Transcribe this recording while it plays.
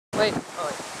Wait.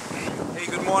 Hey,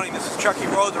 good morning. This is Chucky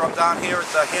Roser. I'm down here at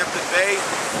the Hampton Bay,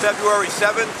 February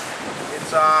 7th. It's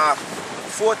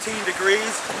 14 degrees.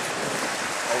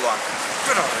 Hold on.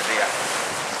 Good over there.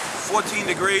 14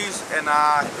 degrees, and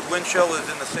the wind chill is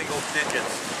in the single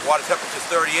digits. Water temperature is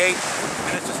 38.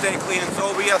 Minutes to stay clean and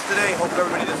sober yesterday. Hope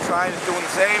everybody that's trying is doing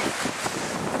the same.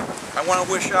 I want to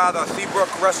wish the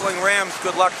Seabrook Wrestling Rams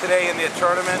good luck today in their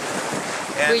tournament.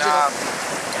 And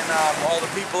all the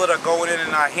people that are going in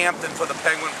Hampton for the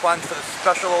Penguin Plunge for the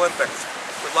Special Olympics.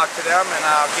 Good luck to them, and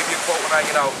I'll give you a quote when I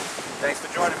get out. Thanks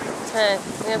for joining me. Hey,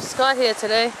 we have Scott here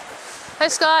today. Hi,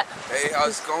 Scott. Hey,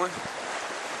 how's it going?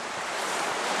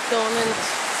 Going in.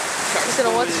 Chuck's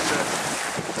Gonna watch.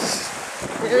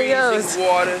 Here he goes. Freezing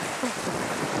water.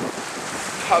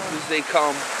 Tough as they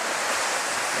come.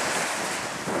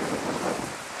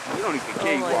 You don't even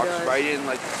care. He walks God. right in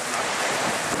like it's nothing.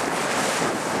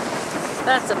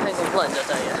 That's a penguin plunge, I'll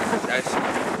tell you. That's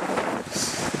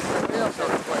Real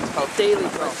penguin plunge. tough. Daily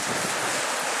plunge.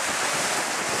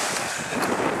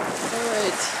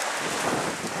 Alright.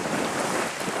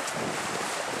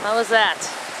 How was that?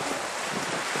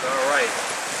 All right.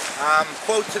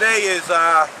 Quote today is,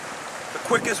 the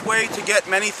quickest way to get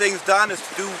many things done is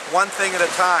to do one thing at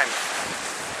a time.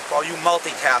 For all you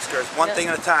multitaskers, one thing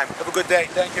at a time. Have a good day.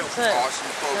 Thank you.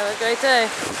 Awesome quote. Have a great day.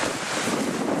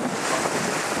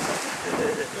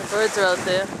 The birds are out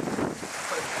there.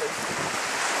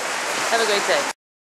 Have a great day.